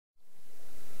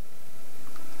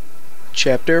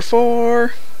Chapter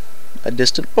 4, A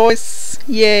Distant Voice.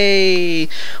 Yay!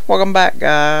 Welcome back,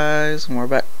 guys. We're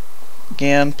back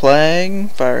again playing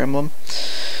Fire Emblem.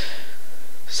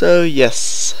 So,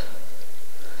 yes.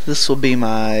 This will be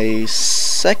my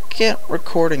second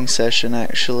recording session,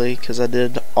 actually, because I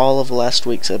did all of last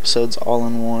week's episodes all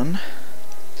in one.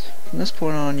 From this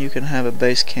point on, you can have a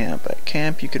base camp. At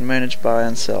camp, you can manage, buy,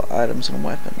 and sell items and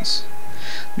weapons.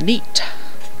 Neat!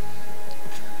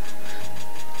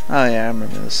 Oh yeah, I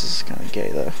remember this is kind of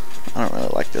gay though. I don't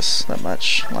really like this that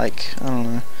much. Like, I don't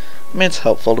know. I mean, it's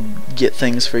helpful to get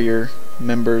things for your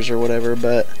members or whatever,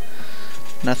 but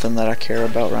nothing that I care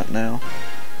about right now.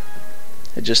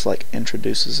 It just like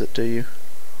introduces it to you.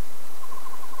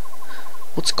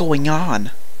 What's going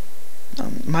on?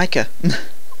 Micah.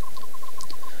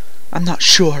 I'm not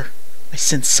sure. I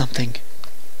sense something.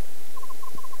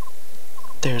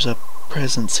 There's a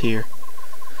presence here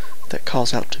that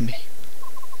calls out to me.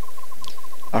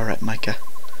 Alright, Micah.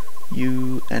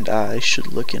 You and I should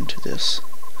look into this.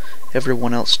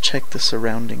 Everyone else check the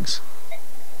surroundings.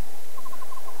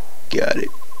 Got it.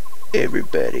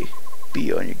 Everybody,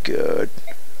 be on your guard.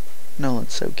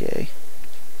 Nolan's so gay.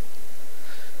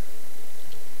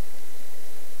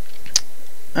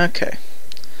 Okay.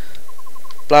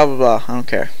 Blah blah blah. I don't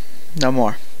care. No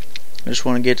more. I just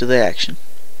want to get to the action.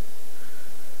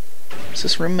 Is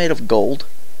this room made of gold?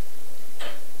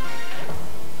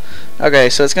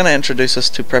 Okay, so it's going to introduce us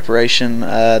to preparation.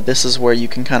 This is where you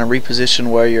can kind of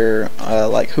reposition where you're,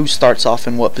 like, who starts off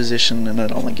in what position, and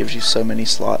it only gives you so many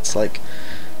slots. Like,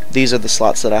 these are the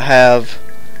slots that I have.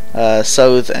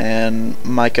 Soth and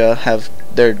Micah have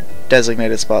their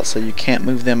designated spots, so you can't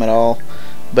move them at all.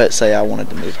 But say I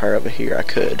wanted to move her over here, I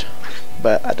could.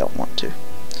 But I don't want to.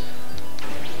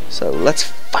 So, let's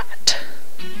fight!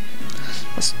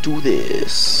 Let's do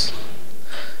this.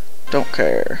 Don't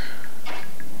care.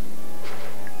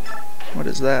 What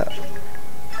is that?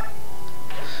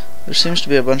 There seems to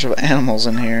be a bunch of animals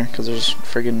in here, because there's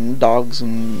friggin' dogs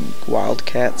and wild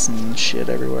cats and shit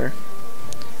everywhere.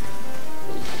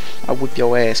 I'll whip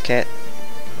your ass, cat.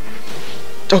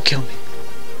 Don't kill me.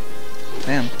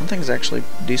 Damn, that thing's actually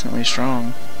decently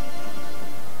strong.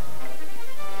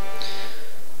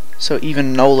 So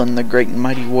even Nolan, the great and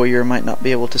mighty warrior, might not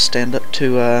be able to stand up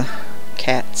to,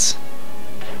 cats.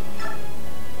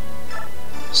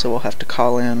 So we'll have to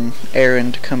call in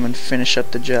Aaron to come and finish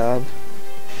up the job.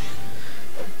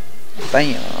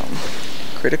 Bam!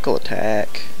 Critical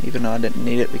attack, even though I didn't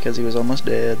need it because he was almost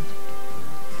dead.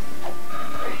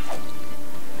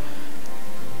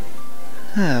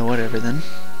 Whatever then.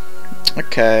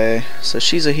 Okay, so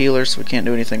she's a healer, so we can't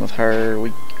do anything with her.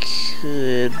 We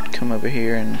could come over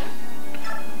here and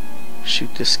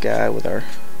shoot this guy with our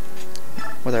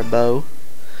bow.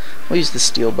 We'll use the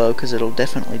steel bow because it'll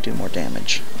definitely do more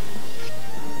damage.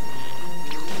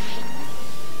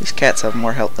 These cats have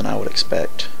more health than I would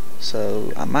expect,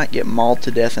 so I might get mauled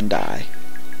to death and die.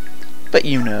 But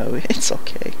you know, it's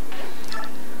okay.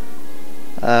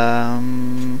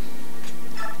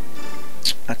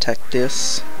 Attack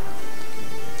this.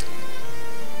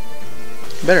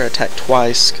 Better attack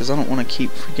twice because I don't want to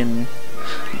keep freaking.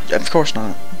 Of course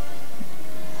not.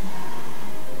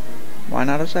 Why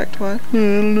not attack twice? I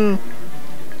don't know.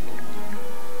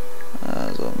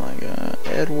 Oh my god.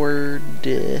 Edward.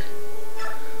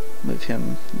 Move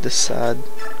him this side.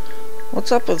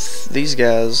 What's up with these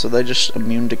guys? Are they just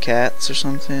immune to cats or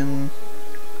something?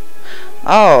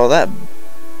 Oh, that.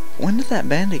 When did that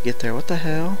bandit get there? What the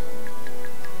hell?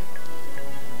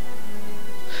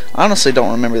 I honestly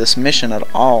don't remember this mission at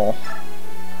all.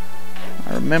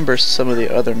 I remember some of the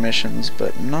other missions,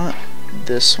 but not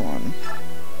this one.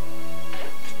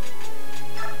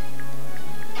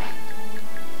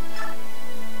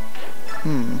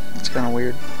 That's kind of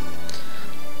weird.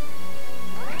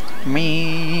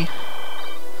 Me.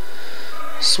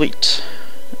 Sweet.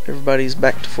 Everybody's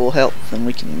back to full health, and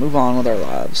we can move on with our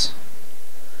lives.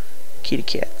 Kitty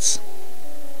cats.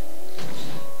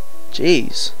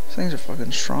 Jeez, these things are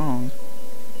fucking strong.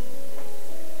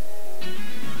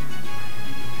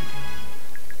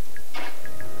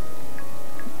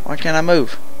 Why can't I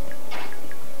move?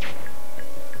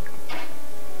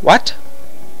 What?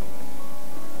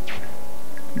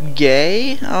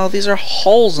 Gay? Oh, these are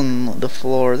holes in the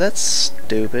floor. That's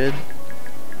stupid.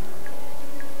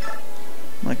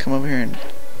 I'm gonna come over here and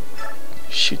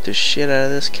shoot the shit out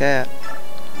of this cat.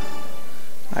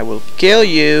 I will kill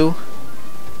you.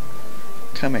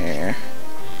 Come here.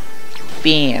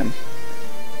 Bam.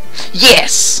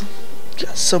 Yes!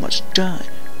 Got so much done.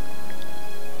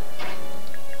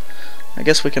 I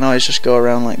guess we can always just go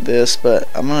around like this, but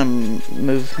I'm gonna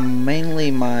move mainly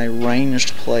my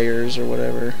ranged players or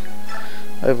whatever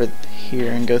over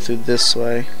here and go through this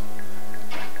way,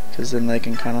 because then they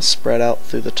can kind of spread out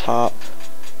through the top.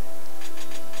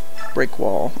 Break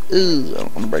wall. Ooh, I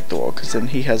don't want to break the wall because then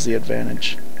he has the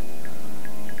advantage.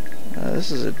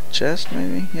 This is a chest,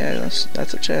 maybe? Yeah,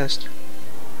 that's a chest.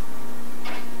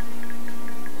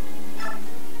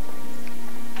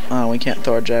 Oh, we can't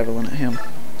throw a javelin at him.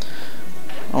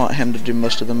 I want him to do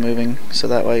most of the moving, so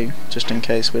that way, just in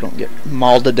case we don't get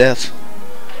mauled to death.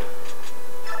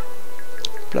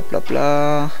 Blah blah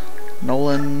blah.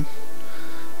 Nolan,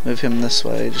 move him this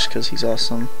way just because he's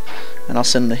awesome. And I'll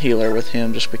send the healer with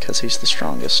him just because he's the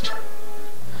strongest.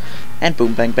 And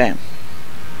boom bang bam.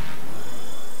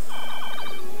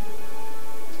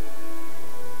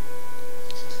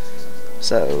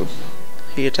 So,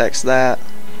 he attacks that.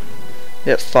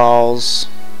 It falls.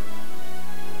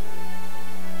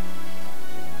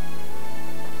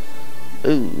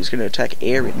 Ooh, he's gonna attack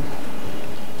Aaron.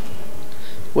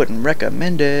 Wouldn't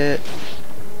recommend it.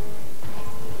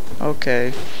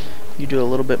 Okay. You do a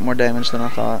little bit more damage than I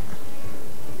thought.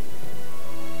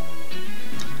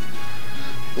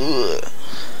 Ugh.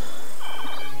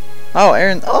 Oh,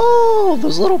 Aaron. Oh,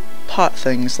 those little pot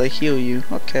things, they heal you.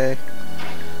 Okay.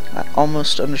 I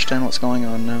almost understand what's going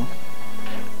on now.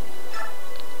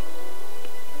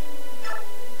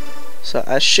 So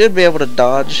I should be able to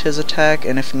dodge his attack,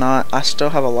 and if not, I still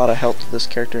have a lot of health to this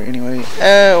character anyway.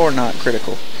 Or not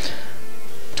critical.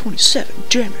 27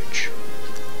 damage.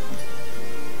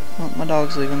 Oh, my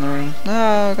dog's leaving the room.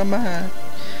 No, come back.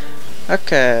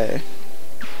 Okay.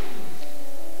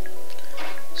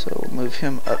 So we'll move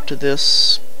him up to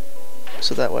this,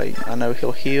 so that way I know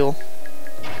he'll heal.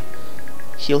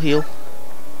 Heal.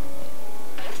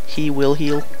 He will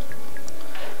heal.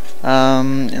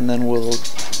 And then we'll...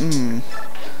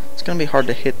 it's gonna be hard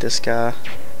to hit this guy.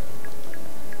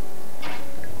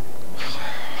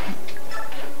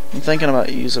 I'm thinking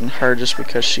about using her just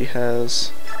because she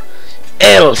has...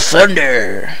 El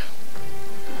Thunder!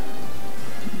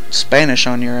 Spanish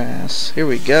on your ass. Here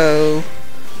we go.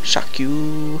 Shock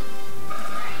you.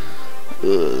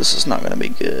 Ugh, this is not gonna be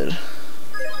good.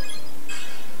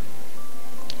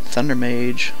 Thunder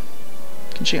Mage.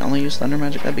 Can she only use Thunder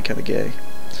Magic? That'd be kinda gay.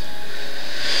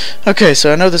 Okay,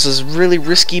 so I know this is really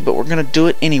risky, but we're gonna do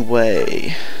it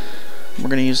anyway. We're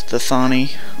gonna use the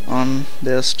Thani on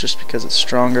this just because it's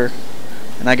stronger.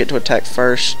 And I get to attack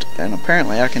first, and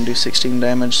apparently I can do 16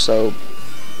 damage, so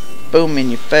boom in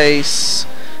your face,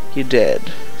 you're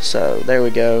dead. So there we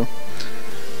go.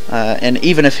 And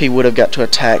even if he would have got to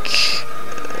attack,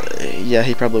 yeah,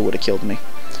 he probably would have killed me.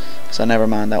 So never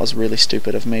mind, that was really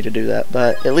stupid of me to do that,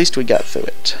 but at least we got through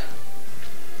it.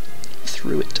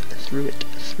 Through it.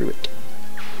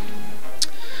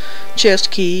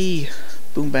 Chest key.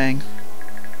 Boom bang.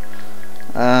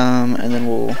 And then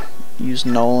we'll use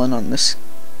Nolan on this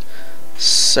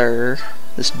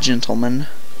this gentleman.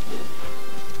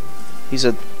 He's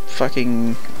a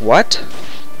fucking... what?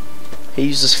 He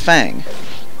uses Fang.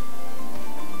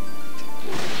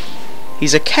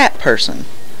 He's a cat person.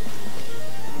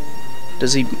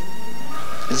 Is he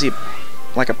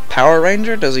like a Power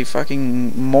Ranger? Does he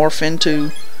fucking morph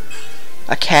into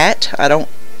a cat? I don't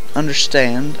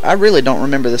understand. I really don't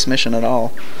remember this mission at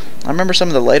all. I remember some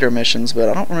of the later missions, but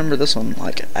I don't remember this one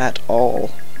like at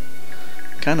all.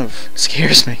 Kind of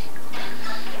scares me.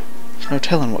 There's no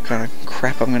telling what kind of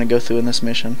crap I'm gonna go through in this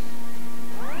mission.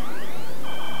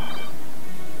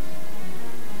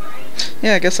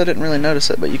 Yeah, I guess I didn't really notice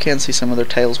it, but you can see some of their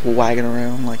tails wagging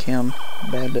around like him.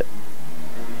 Bandit.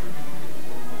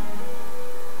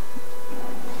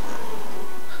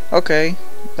 Okay,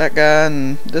 that guy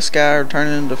and this guy are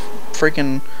turning into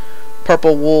freaking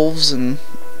purple wolves, and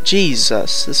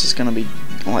Jesus, this is gonna be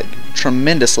like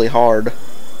tremendously hard.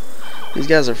 These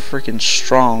guys are freaking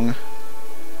strong.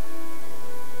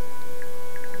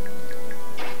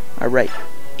 Alright,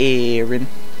 Aaron.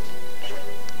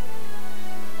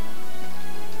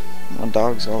 My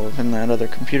dog's all up in that other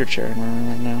computer chair in my room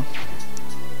right now.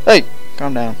 Hey,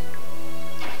 calm down.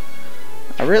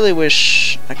 I really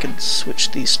wish I could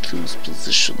switch these two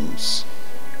positions,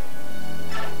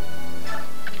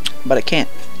 but I can't.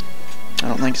 I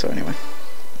don't think so anyway.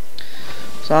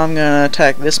 So I'm gonna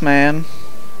attack this man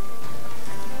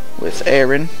with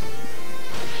Aaron,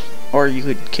 or you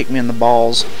could kick me in the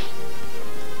balls.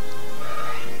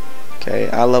 Okay,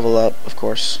 I level up, of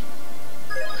course.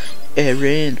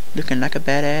 Aaron, looking like a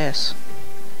badass.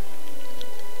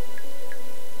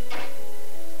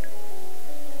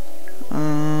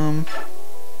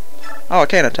 Oh, I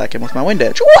can't attack him with my wind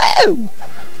edge. Whoa!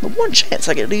 The one chance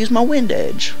I get to use my wind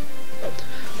edge.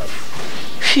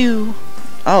 Phew.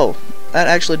 Oh, that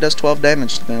actually does 12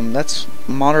 damage to them. That's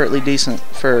moderately decent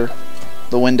for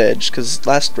the wind edge, because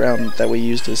last round that we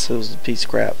used this, it was a piece of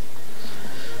crap.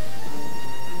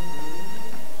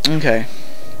 Okay,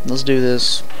 let's do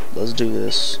this. Let's do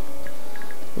this.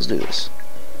 Let's do this.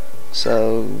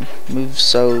 So, move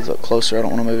so closer. I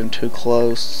don't want to move him too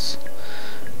close.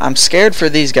 I'm scared for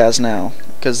these guys now,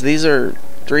 because these are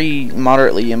 3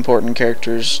 moderately important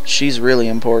characters. She's really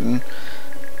important.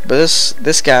 But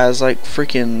this guy is like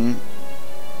freaking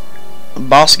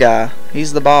boss guy.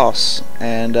 He's the boss.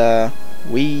 And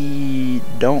we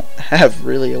don't have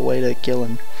really a way to kill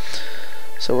him.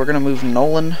 So we're going to move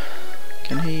Nolan.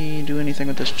 Can he do anything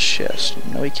with this chest?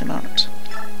 No, he cannot.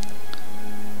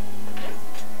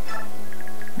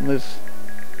 Move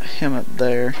him up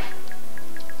there.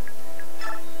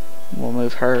 We'll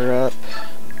move her up.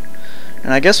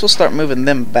 And I guess we'll start moving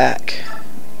them back.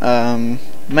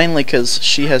 Mainly because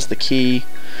she has the key,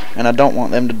 and I don't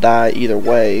want them to die either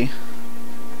way.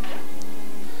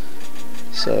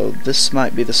 So this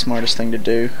might be the smartest thing to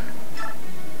do.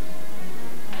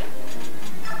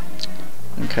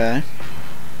 Okay.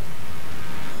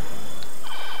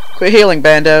 Quit healing,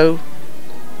 Bando.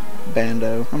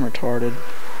 Bando. I'm retarded.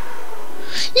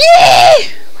 Yeah!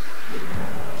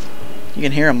 You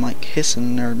can hear him like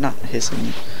hissing, or not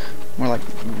hissing, more like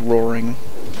roaring.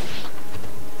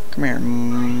 Come here,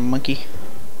 monkey.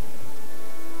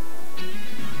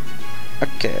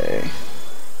 Okay.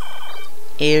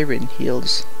 Aaron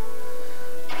heals.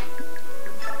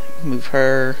 Move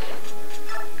her.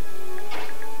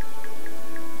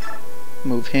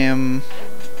 Move him.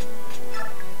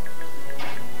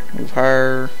 Move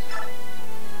her.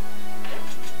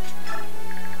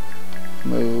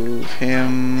 Move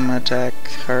him. Attack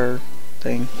her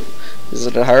thing. Is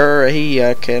it a her or a he?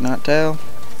 I cannot tell.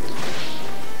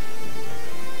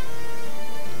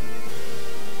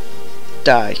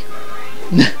 Die.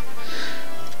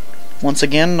 Once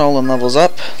again, Nolan levels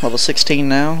up. Level 16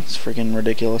 now. It's freaking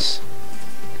ridiculous.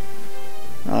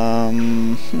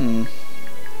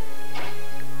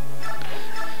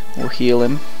 We'll heal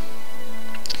him,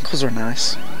 because we're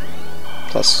nice.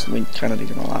 Plus, we kind of need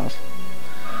him alive.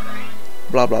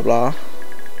 Blah blah blah.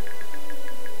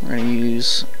 We're gonna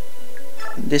use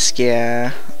this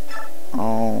guy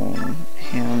on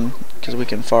him, because we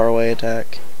can far away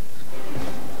attack.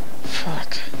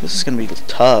 Fuck, this is gonna be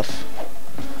tough.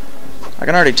 I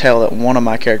can already tell that one of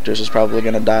my characters is probably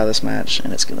gonna die this match,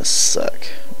 and it's gonna suck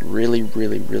really,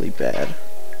 really, really bad.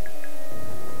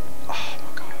 Oh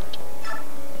my god.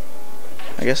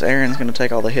 I guess Aaron's gonna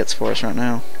take all the hits for us right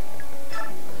now,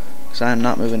 because I am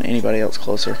not moving anybody else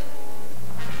closer.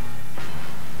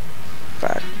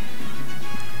 Fuck.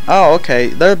 Oh, okay.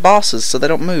 They're bosses, so they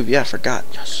don't move. Yeah, I forgot.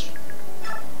 Yes.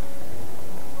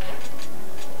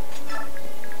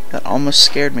 That almost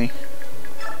scared me.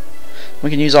 We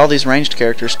can use all these ranged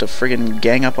characters to friggin'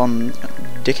 gang up on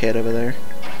dickhead over there.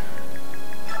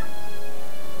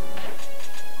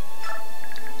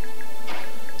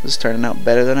 This is turning out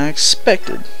better than I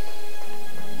expected.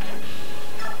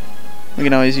 We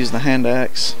can always use the hand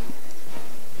axe,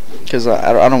 because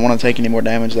I don't want to take any more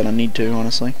damage than I need to,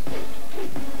 honestly.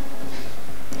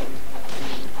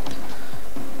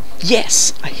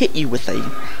 Yes! I hit you with a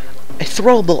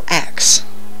throwable axe.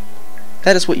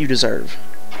 That is what you deserve.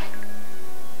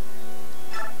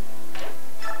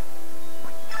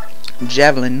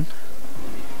 Javelin.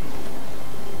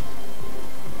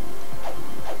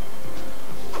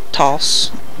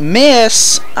 Toss.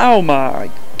 Miss! Oh my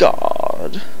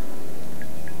god.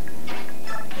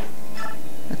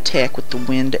 Attack with the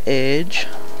wind edge.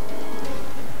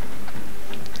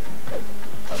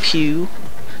 Pew.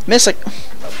 Miss it.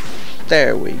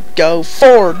 There we go.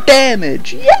 4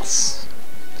 damage. Yes!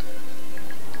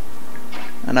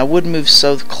 And I would move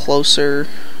so closer.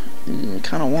 I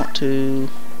kind of want to.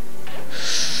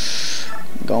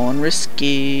 Going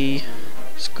risky.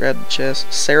 Just grab the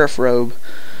chest. Seraph robe.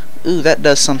 Ooh, that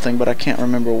does something, but I can't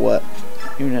remember what.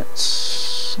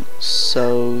 Units.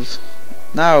 So.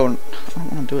 No, I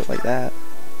don't want to do it like that.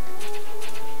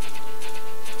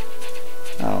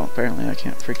 Oh, apparently I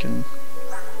can't freaking.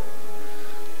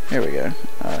 Here we go.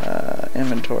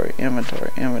 Inventory,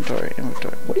 inventory, inventory,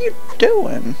 inventory. What are you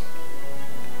doing?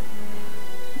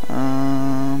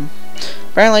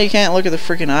 Apparently you can't look at the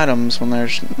freaking items when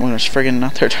there's friggin'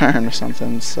 not their turn or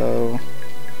something, so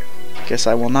guess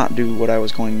I will not do what I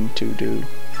was going to do.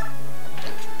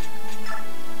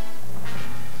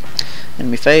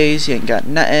 Enemy phase, he ain't got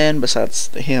nothing besides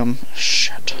him.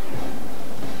 Shit.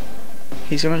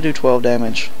 He's gonna do 12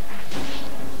 damage.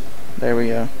 There we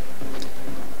go.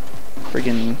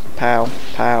 Friggin' pow,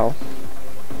 pow.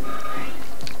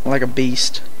 Like a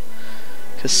beast.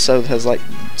 Because Sothe has like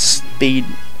speed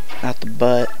out the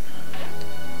butt.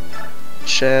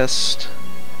 Chest.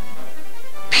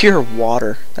 Pure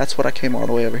water. That's what I came all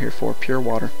the way over here for. Pure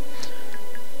water.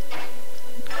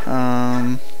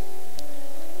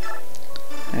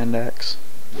 And X.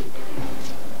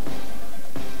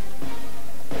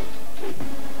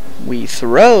 We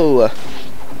throw.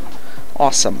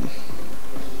 Awesome.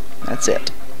 That's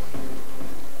it.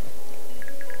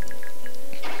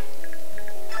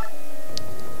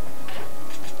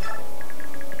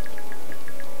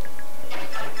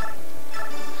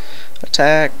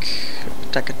 Attack.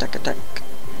 Attack, attack, attack.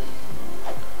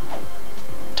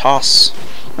 Toss.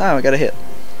 Oh, we got a hit.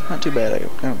 Not too bad,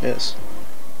 I guess.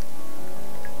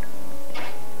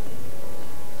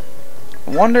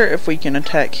 I wonder if we can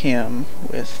attack him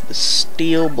with the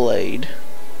steel blade.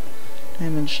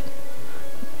 Damage.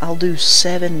 I'll do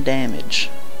 7 damage.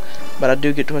 But I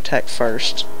do get to attack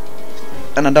first.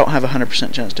 And I don't have a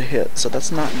 100% chance to hit, so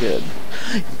that's not good.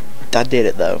 I did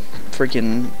it though.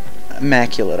 Freaking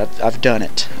immaculate. I've done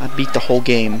it. I beat the whole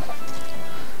game.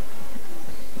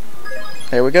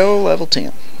 There we go, level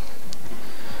 10.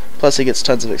 Plus he gets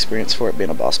tons of experience for it being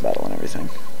a boss battle and everything.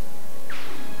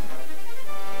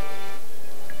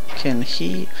 Can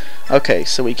he... Okay,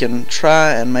 so we can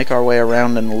try and make our way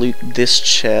around and loot this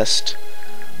chest.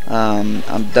 I'm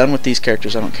done with these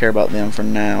characters. I don't care about them for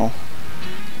now.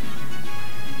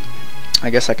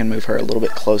 I guess I can move her a little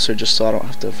bit closer just so I don't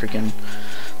have to freaking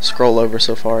scroll over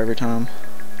so far every time.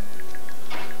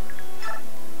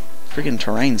 Freaking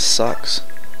terrain sucks.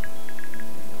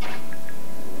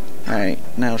 Alright,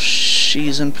 now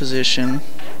she's in position.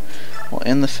 We'll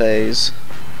end the phase.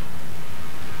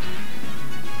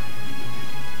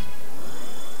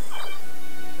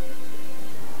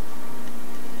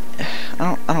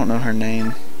 I don't know her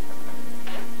name.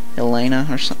 Elena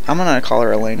or something. I'm gonna call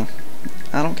her Elena.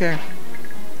 I don't care.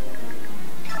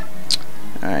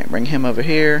 Alright, bring him over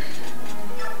here.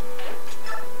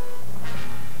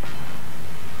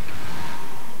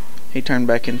 He turned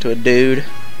back into a dude.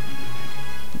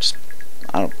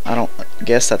 I don't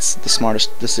guess that's the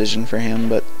smartest decision for him,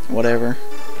 but whatever.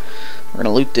 We're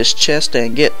gonna loot this chest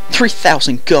and get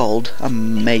 3,000 gold.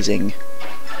 Amazing.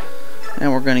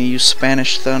 And we're gonna use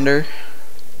Spanish Thunder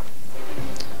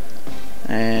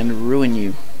and ruin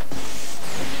you.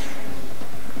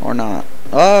 Or not.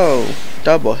 Oh,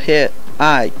 double hit.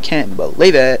 I can't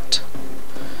believe it.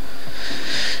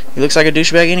 He looks like a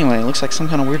douchebag anyway. He looks like some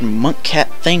kind of weird monk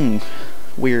cat thing.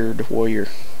 Weird warrior.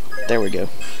 There we go.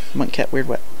 Monk cat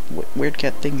weird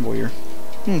cat thing warrior.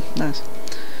 Nice.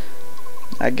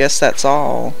 I guess that's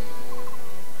all.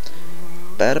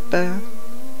 Ba-da-ba.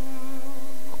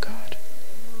 Oh god.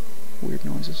 Weird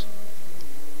noises.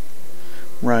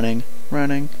 Running,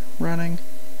 running, running.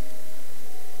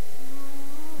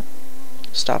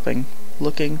 Stopping,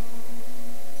 looking.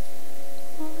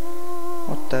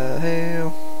 What the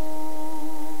hell?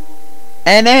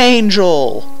 An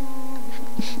angel!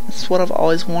 That's what I've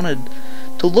always wanted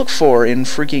to look for in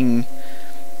freaking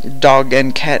dog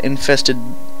and cat infested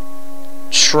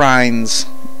shrines.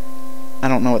 I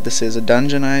don't know what this is. A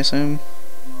dungeon, I assume?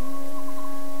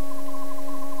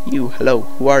 You, hello,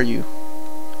 who are you?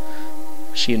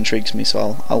 She intrigues me,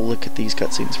 so I'll look at these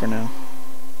cutscenes for now.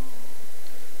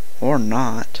 Or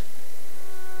not.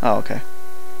 Oh, okay.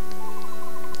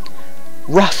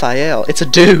 Raphael! It's a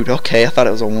dude! Okay, I thought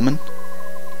it was a woman.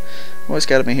 Voice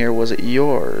guided me here. Was it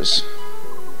yours?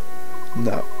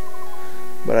 No.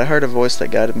 But I heard a voice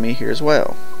that guided me here as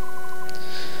well.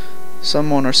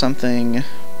 Someone or something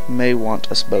may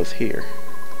want us both here.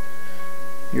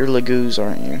 You're Legooz,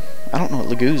 aren't you? I don't know what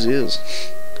Legooz is.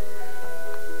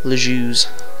 Legooz.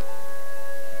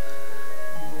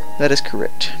 That is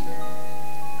correct.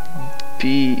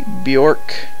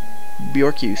 Bjork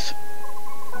Youth.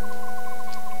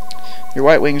 Your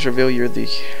white wings reveal you're the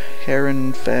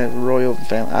Heron royal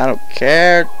family. I don't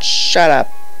care. Shut up.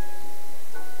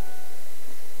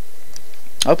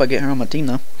 I hope I get her on my team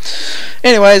though.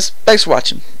 Anyways, thanks for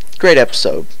watching. Great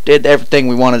episode. Did everything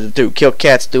we wanted to do. Kill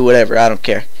cats, do whatever. I don't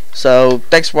care. So,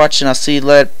 thanks for watching. I'll see you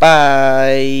later.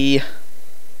 Bye.